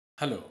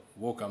Hello,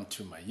 welcome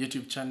to my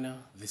YouTube channel.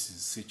 This is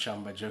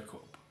Sichamba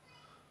Jacob.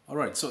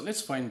 Alright, so let's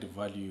find the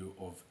value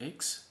of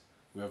x.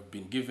 We have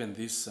been given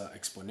this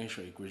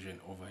exponential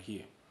equation over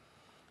here.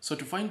 So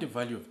to find the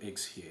value of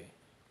x here,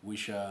 we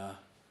shall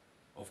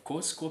of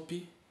course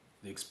copy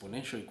the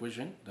exponential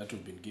equation that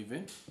we've been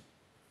given.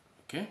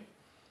 Okay,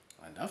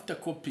 and after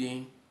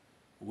copying,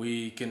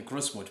 we can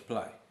cross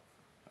multiply.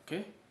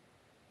 Okay,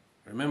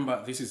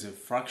 remember this is a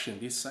fraction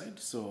this side,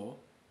 so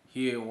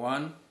here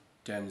 1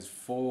 times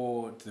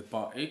 4 to the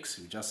power x,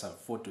 we just have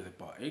 4 to the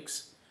power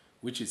x,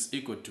 which is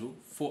equal to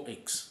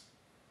 4x.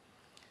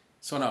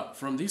 So now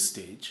from this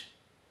stage,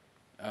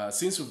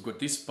 since we've got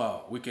this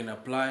power, we can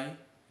apply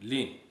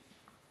ln.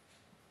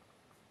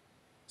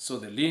 So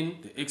the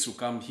ln, the x will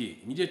come here.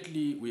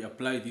 Immediately we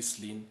apply this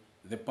ln,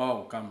 the power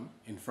will come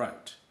in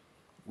front,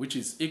 which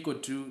is equal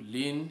to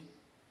ln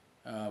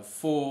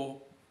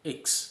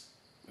 4x.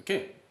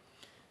 Okay,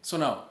 so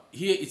now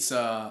here it's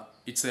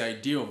the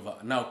idea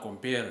of now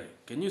comparing.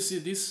 Can you see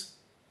this?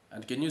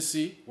 And can you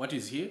see what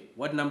is here?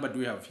 What number do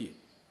we have here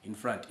in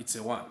front? It's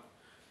a 1.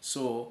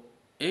 So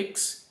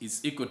x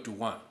is equal to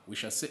 1. We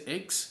shall say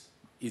x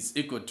is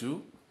equal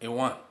to a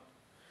 1.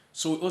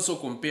 So we also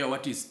compare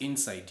what is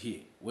inside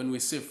here. When we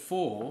say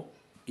 4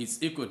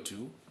 is equal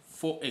to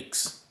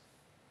 4x.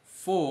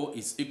 4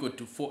 is equal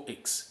to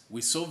 4x.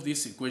 We solve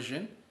this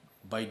equation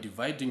by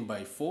dividing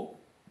by 4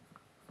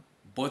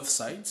 both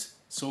sides.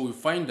 So we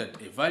find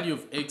that a value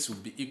of x will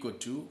be equal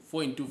to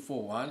 4 into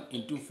 4, 1,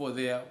 into 4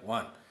 there,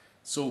 1.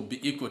 So will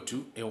be equal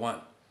to a 1.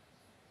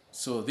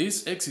 So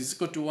this x is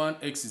equal to 1,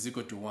 x is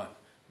equal to 1.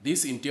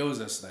 This entails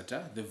us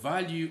that the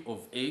value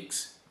of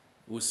x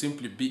will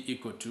simply be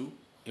equal to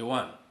a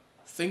 1.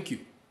 Thank you.